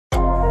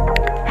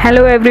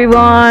Hello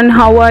everyone,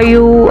 how are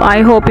you?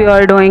 I hope you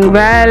are doing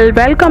well.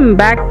 Welcome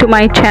back to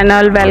my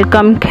channel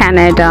Welcome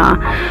Canada.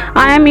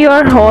 I am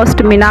your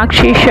host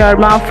Meenakshi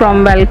Sharma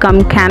from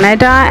Welcome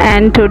Canada,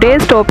 and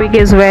today's topic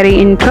is very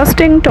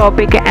interesting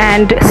topic,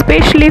 and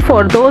especially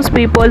for those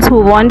people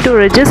who want to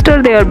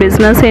register their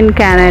business in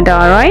Canada,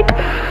 right?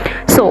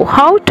 So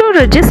how to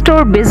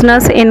register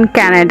business in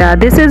Canada?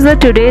 This is the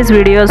today's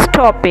video's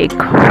topic.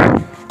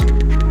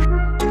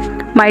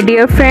 My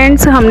dear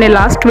friends, हमने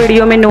last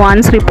video में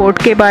nuance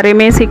report के बारे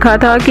में सीखा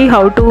था कि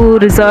how to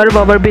reserve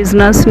our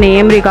business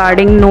name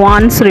regarding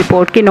nuance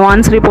report की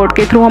nuance report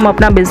के थ्रू हम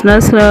अपना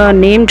बिजनेस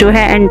नेम जो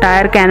है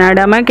एंटायर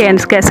कनाडा में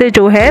कैसे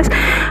जो है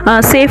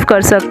सेव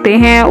कर सकते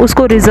हैं,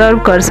 उसको रिजर्व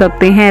कर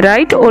सकते हैं,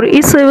 राइट। और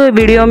इस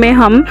वीडियो में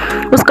हम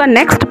उसका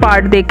नेक्स्ट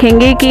पार्ट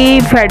देखेंगे कि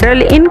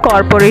फेडरल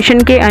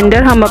इनकॉर्पोरेशन के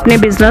अंडर हम अपने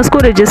बिजनेस को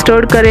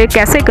रजिस्टर्ड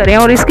कैसे करें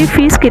और इसकी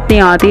फ़ीस कितनी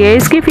आती है।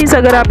 इसकी फ़ीस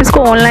अगर आप इसको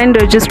ऑनलाइन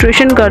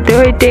रजिस्ट्रेशन करते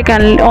हो, it take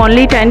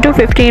only 10 to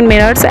 15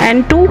 minutes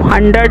and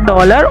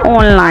 $200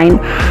 online.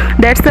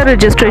 That's the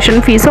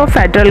registration fees of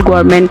federal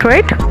government,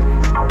 right?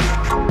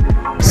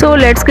 So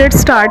let's get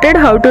started.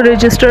 How to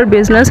register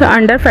business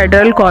under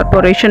federal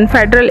corporation.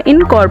 Federal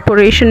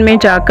incorporation में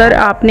जाकर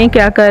आपने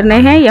क्या करना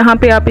है, यहाँ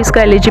पे आप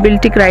इसका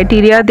एलिजिबिलिटी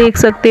क्राइटेरिया देख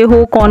सकते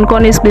हो, कौन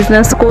कौन इस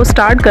बिजनेस को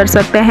स्टार्ट कर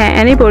सकते हैं।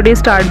 Anybody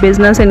start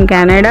business in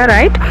Canada,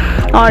 right.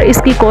 और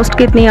इसकी कॉस्ट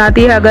कितनी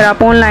आती है। अगर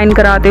आप ऑनलाइन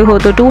कराते हो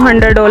तो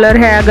 $200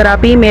 है, अगर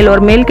आप ईमेल और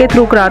मेल के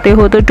थ्रू कराते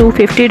हो तो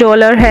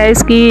 $250 है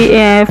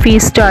इसकी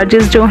फीस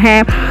चार्जेस जो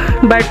हैं।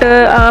 बट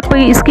आप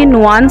इसकी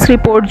नुआंस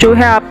रिपोर्ट जो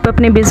है आप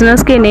अपने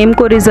बिजनेस के नेम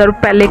को रिजर्व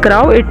पहले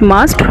कराओ, इट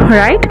मस्ट,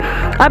 राइट।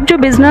 अब जो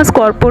बिजनेस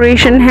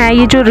कॉर्पोरेशन है,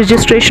 ये जो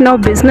रजिस्ट्रेशन ऑफ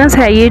बिजनेस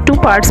है, ये 2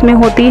 पार्ट्स में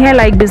होती है,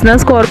 लाइक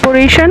बिजनेस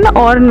कॉर्पोरेशन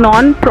और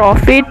नॉन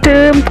प्रॉफिट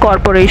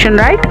कॉर्पोरेशन,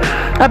 राइट।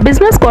 अब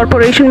बिजनेस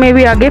कॉर्पोरेशन में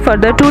भी आगे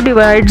फर्दर 2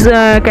 डिवाइड्स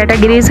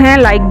कैटेगरीज हैं,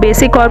 लाइक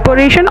बेसिक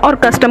कॉर्पोरेशन और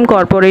कस्टम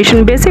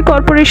कॉर्पोरेशन। बेसिक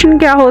कॉर्पोरेशन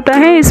क्या होता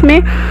है, इसमें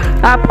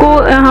आपको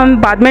हम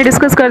बाद में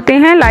डिस्कस करते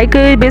हैं। लाइक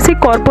बेसिक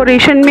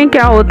कॉर्पोरेशन में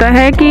क्या होता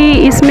है कि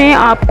इसमें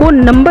आपको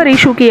नंबर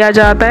इशू किया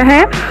जाता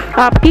है,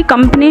 आपकी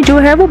कंपनी जो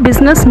है वो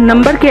बिजनेस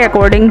नंबर के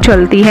अकॉर्डिंग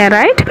चलती है,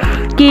 राइट।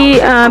 कि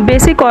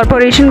बेसिक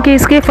कॉर्पोरेशन के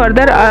इसके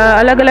फर्दर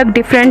अलग अलग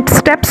डिफरेंट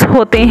स्टेप्स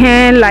होते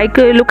हैं। Like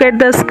look at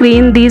the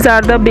screen, these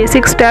are the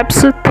basic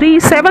steps,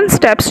 7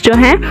 steps जो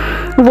हैं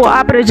वो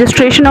आप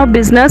रजिस्ट्रेशन ऑफ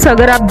बिजनेस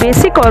अगर आप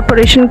बेसिक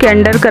कॉर्पोरेशन के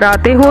अंडर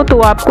कराते हो तो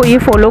आपको ये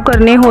फॉलो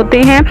करने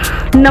होते हैं।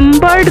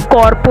 Numbered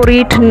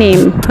corporate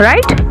name,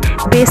 right.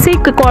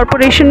 Basic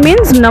corporation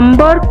means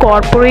number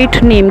corporate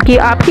name, कि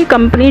आपकी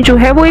कंपनी जो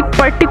है वो एक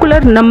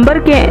पर्टिकुलर नंबर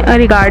के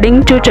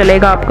रिगार्डिंग जो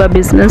चलेगा आपका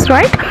बिजनेस,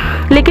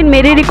 राइट। लेकिन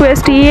मेरी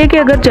रिक्वेस्ट ये है कि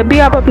अगर जब भी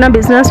आप अपना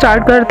बिजनेस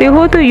स्टार्ट करते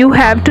हो तो you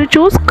have to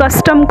choose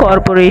custom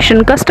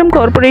corporation. Custom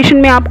corporation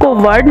में आपको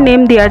वर्ड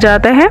नेम दिया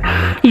जाता है,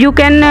 you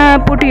can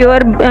put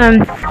your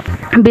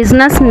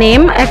business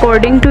name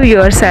according to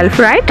your self,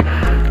 right.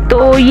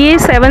 तो ये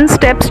 7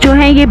 स्टेप्स जो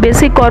हैं ये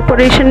बेसिक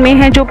कॉर्पोरेशन में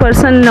है। जो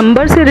पर्सन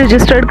नंबर से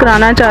रजिस्टर्ड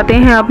कराना चाहते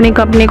हैं अपनी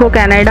कंपनी को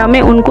कनाडा में,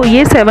 उनको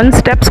ये 7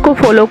 स्टेप्स को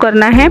फॉलो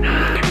करना है।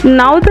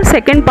 Now the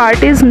second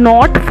part is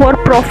not for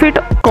profit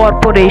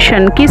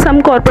corporation, की सम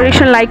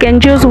कॉर्पोरेशन लाइक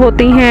एनजीओज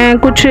होती हैं,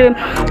 कुछ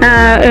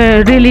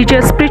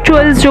रिलीजियस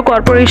स्पिरिचुअल्स जो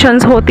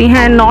कॉर्पोरेशंस होती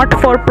हैं। Not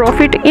for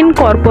profit in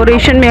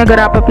corporation में अगर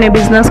आप अपने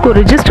बिजनेस को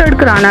रजिस्टर्ड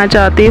कराना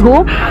चाहते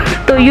हो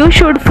तो you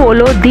should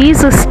follow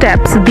these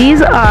steps.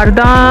 These are the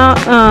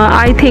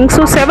I think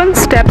so 7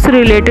 steps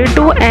related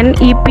to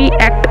NEP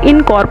act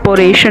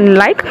incorporation.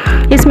 Like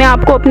इसमें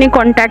आपको अपनी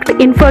कॉन्टैक्ट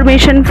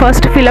इन्फॉर्मेशन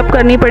फर्स्ट फिलअप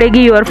करनी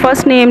पड़ेगी, your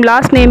first name,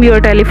 last name, your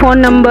telephone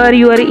number,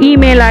 your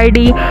email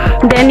ID,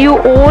 then you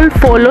all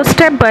follow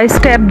step by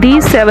step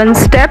these 7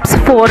 steps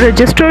for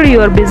register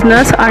your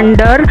business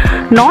under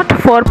not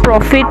for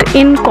profit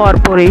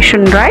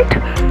incorporation, right?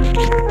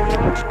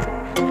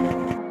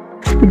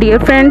 Dear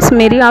friends,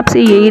 मेरी आपसे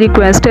यही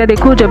request है,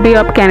 देखो जब भी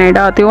आप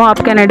Canada आते हो, आप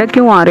कनाडा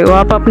क्यों आ रहे हो,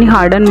 आप अपनी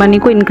हार्ड एंड मनी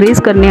को इंक्रीज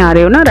करने आ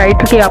रहे हो ना,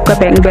 राइट। कि आपका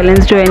बैंक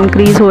बैलेंस जो है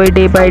इंक्रीज होए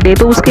डे बाय डे,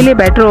 तो उसके लिए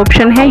बेटर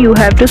ऑप्शन है you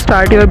have to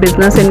start your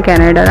business in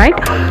Canada,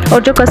 right.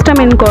 और जो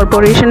कस्टम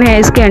इनकॉर्पोरेशन है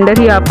इसके अंडर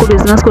ही आपको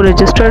बिजनेस को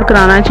रजिस्टर्ड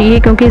कराना चाहिए,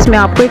 क्योंकि इसमें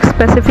आपको एक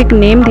स्पेसिफिक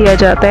नेम दिया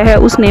जाता है,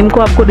 उस नेम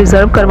को आपको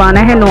रिजर्व करवाना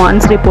है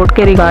नुआंस रिपोर्ट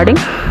के रिगार्डिंग।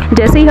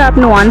 जैसे ही आप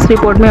नुआंस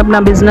रिपोर्ट में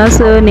अपना बिजनेस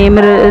नेम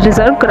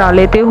रिजर्व करा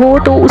लेते हो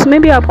तो उसमें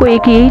भी आपको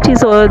एक यही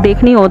चीज़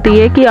देखनी होती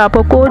है कि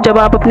आपको जब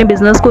आप अपने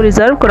बिजनेस को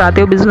रिजर्व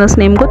कराते हो बिजनेस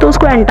नेम को, तो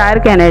उसको एंटायर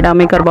कनाडा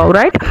में करवाओ,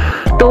 राइट।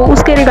 तो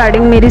उसके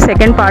रिगार्डिंग मेरी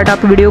सेकंड पार्ट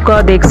आप वीडियो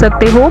का देख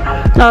सकते हो।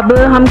 अब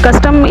हम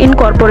कस्टम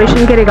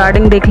इनकॉर्पोरेशन के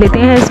रिगार्डिंग देख लेते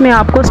हैं। इसमें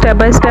आपको स्टेप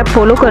बाय स्टेप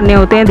फॉलो करने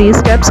होते हैं दीज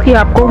स्टेप्स, कि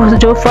आपको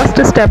जो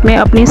फर्स्ट स्टेप में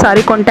अपनी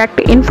सारी कॉन्टैक्ट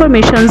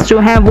इन्फॉर्मेशंस जो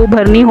हैं वो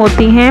भरनी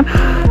होती हैं।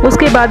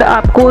 उसके बाद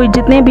आपको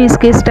जितने भी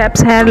इसके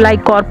स्टेप्स हैं,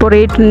 लाइक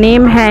कॉर्पोरेट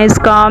नेम है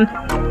इसका,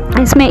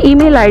 इसमें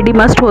ईमेल आईडी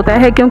मस्ट होता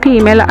है, क्योंकि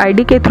ईमेल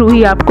आईडी के थ्रू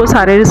ही आपको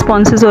सारे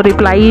रिस्पॉन्सेज और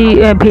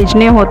रिप्लाई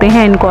भेजने होते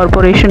हैं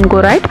इनकॉर्पोरेशन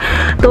को, राइट।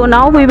 तो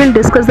now we will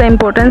discuss the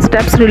important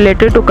steps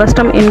related to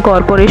custom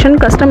incorporation.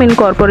 Custom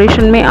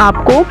incorporation में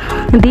आपको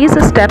दीज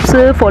स्टेप्स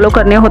फॉलो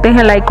करने होते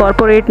हैं, like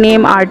corporate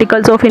name,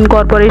 articles of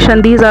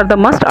incorporation, these are the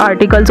must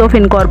articles of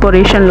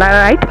incorporation,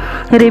 right.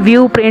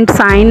 Review, print,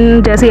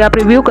 sign, जैसे आप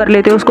review कर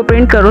लेते हो उसको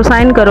प्रिंट करो,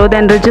 साइन करो।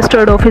 Then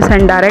registered office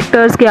and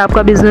directors, कि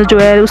आपका बिजनेस जो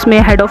है उसमें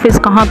हेड ऑफिस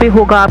कहाँ पे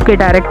होगा, आपके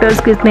डायरेक्टर्स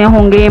कितने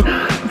होंगे,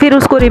 फिर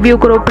उसको रिव्यू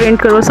करो, प्रिंट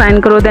करो, साइन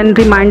करो। देन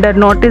रिमाइंडर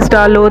नोटिस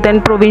डालो। देन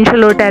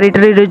प्रोविंशियल और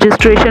टेरिटरी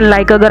रजिस्ट्रेशन,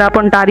 लाइक अगर आप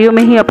ओंटारियो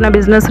में ही अपना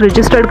बिजनेस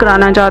रजिस्टर्ड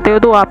कराना चाहते हो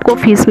तो आपको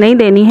फीस नहीं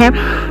देनी है,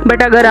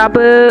 बट अगर आप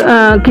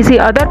किसी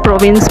अदर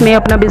प्रोविंस में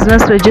अपना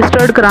बिजनेस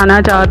रजिस्टर्ड कराना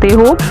चाहते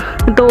हो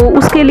तो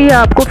उसके लिए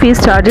आपको फीस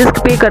चार्जेस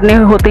पे करने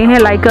होते हैं।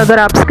 लाइक अगर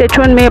आप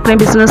स्केचवन में अपने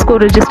बिजनेस को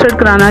रजिस्टर्ड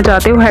कराना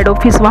चाहते हो, हेड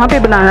ऑफिस वहाँ पे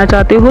बनाना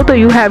चाहते हो, तो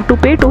यू हैव टू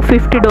पे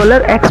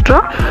 $250 एक्स्ट्रा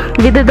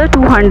विद द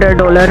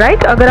 $200,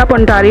 राइट। अगर आप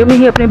ओंटारियो में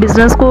ही अपने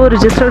बिजनेस को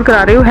रजिस्टर्ड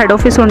करा रहे हो, हेड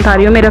ऑफिस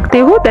ओंटारियो में रखते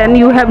हो, then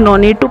you have no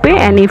need to पे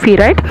any fee,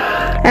 right.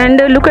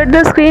 And look at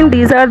the screen,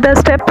 these are the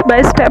step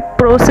by step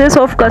process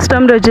of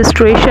custom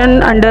registration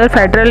under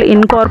federal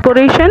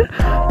incorporation.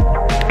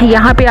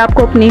 यहाँ पे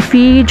आपको अपनी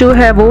फ़ी जो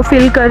है वो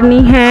फिल करनी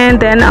है।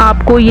 देन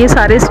आपको ये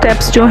सारे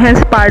स्टेप्स जो हैं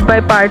पार्ट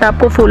बाय पार्ट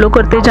आपको फॉलो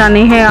करते जाने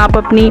हैं। आप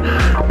अपनी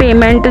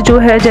पेमेंट जो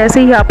है,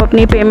 जैसे ही आप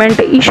अपनी पेमेंट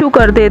इशू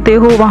कर देते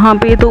हो वहाँ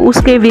पे, तो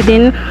उसके विद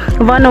इन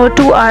 1 और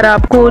 2 आवर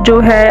आपको जो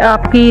है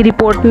आपकी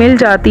रिपोर्ट मिल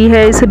जाती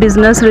है इस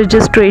बिज़नेस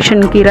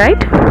रजिस्ट्रेशन की,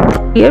 राइट।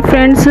 ये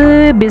फ्रेंड्स,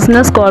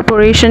 बिजनेस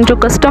कॉर्पोरेशन जो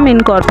कस्टम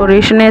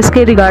इनकॉर्पोरेशन है,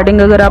 इसके रिगार्डिंग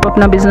अगर आप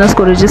अपना बिजनेस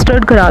को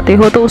रजिस्टर्ड कराते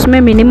हो तो उसमें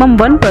मिनिमम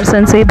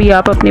 1% से भी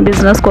आप अपनी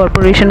बिजनेस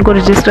कॉर्पोरेशन को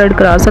रजिस्टर्ड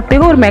करा सकते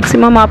हो, और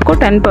मैक्सिमम आपको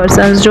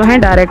 10% जो हैं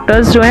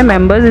डायरेक्टर्स जो हैं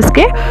मेंबर्स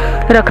इसके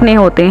रखने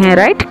होते हैं,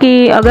 राइट।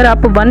 कि अगर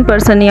आप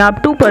 1% या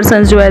आप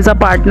 2% जो एज अ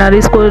पार्टनर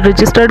इसको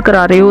रजिस्टर्ड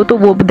करा रहे हो तो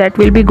वो that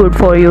will be good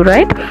for you,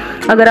 right.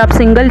 अगर आप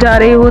सिंगल जा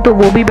रहे हो तो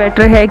वो भी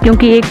बेटर है,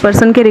 क्योंकि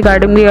 1% के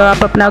रिगार्डिंग भी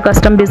आप अपना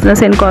कस्टम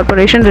बिजनेस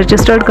इनकॉर्पोरेशन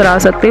रजिस्टर्ड करा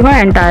सकते हो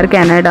एंटायर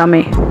कनाडा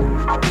में।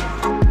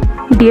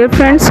 Dear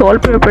friends, sole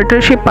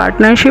proprietorship,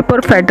 partnership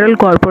और फेडरल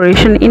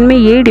कॉर्पोरेशन, इनमें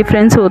ये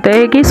डिफरेंस होता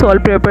है कि सोल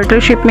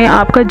प्रोप्राइटरशिप में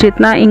आपका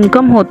जितना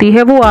इनकम होती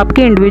है वो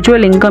आपकी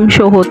इंडिविजुअल इनकम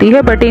शो होती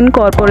है, बट इन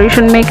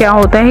कॉर्पोरेशन में क्या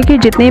होता है कि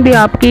जितनी भी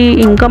आपकी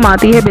इनकम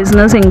आती है,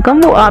 बिजनेस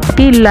इनकम, वो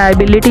आपकी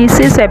लाइबिलिटी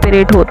से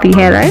सेपरेट होती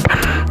है, राइट।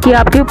 कि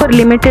आपके ऊपर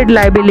लिमिटेड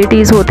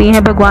लाइबिलिटीज़ होती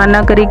हैं। भगवान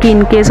ना करे कि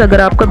इनकेस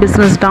अगर आपका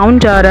बिजनेस डाउन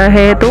जा रहा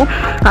है तो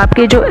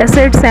आपके जो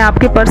एसेट्स हैं,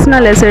 आपके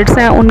पर्सनल एसेट्स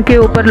हैं, उनके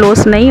ऊपर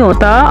लॉस नहीं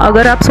होता।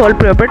 अगर आप सोल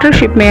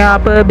प्रोप्राइटरशिप में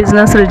आप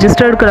बिजनेस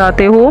रजिस्टर्ड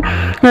कराते हो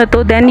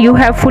तो then you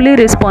have fully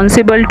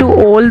responsible to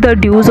all the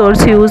dues और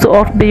sues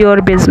of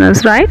your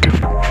business, right.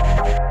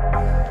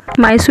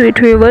 My sweet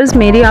viewers,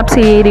 मेरी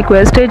आपसे ये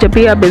रिक्वेस्ट है, जब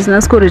भी आप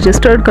बिज़नेस को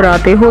रजिस्टर्ड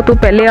कराते हो तो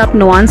पहले आप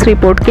नुआंस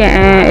रिपोर्ट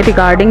के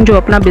रिगार्डिंग जो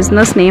अपना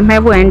बिज़नेस नेम है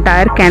वो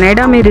एंटायर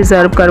कनाडा में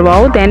रिजर्व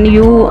करवाओ। Then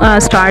you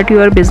start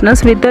your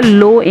business with the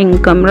low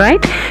income,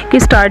 right. कि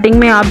स्टार्टिंग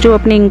में आप जो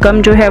अपनी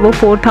इनकम जो है वो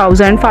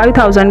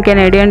 4,000-5,000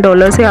 कैनेडियन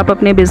डॉलर से आप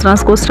अपने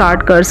बिज़नेस को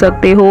स्टार्ट कर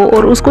सकते हो,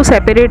 और उसको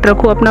सेपरेट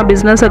रखो। अपना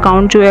बिज़नेस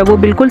अकाउंट जो है वो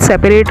बिल्कुल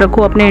सेपरेट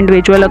रखो अपने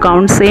इंडिविजुअल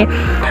अकाउंट से,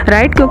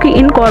 राइट। क्योंकि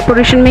इन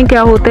कॉर्पोरेशन में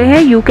क्या होता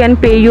है, you can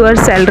pay your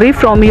salary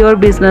from your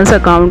business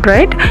account,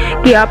 right.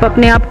 कि आप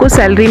अपने आप को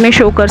सैलरी में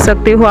शो कर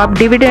सकते हो, आप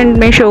डिविडेंड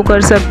में शो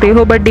कर सकते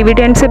हो, बट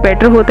डिविडेंड से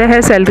बेटर होता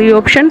है सैलरी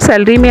ऑप्शन।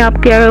 सैलरी में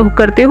आप क्या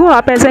करते हो,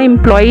 आप एज अ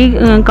एम्प्लॉई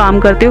काम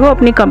करते हो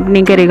अपनी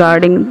कंपनी के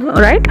regarding,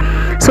 right.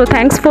 So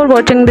thanks for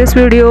watching this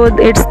video.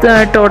 It's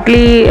totally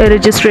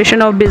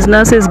registration of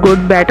business is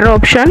good, better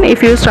option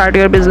if you start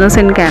your business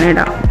in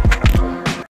Canada.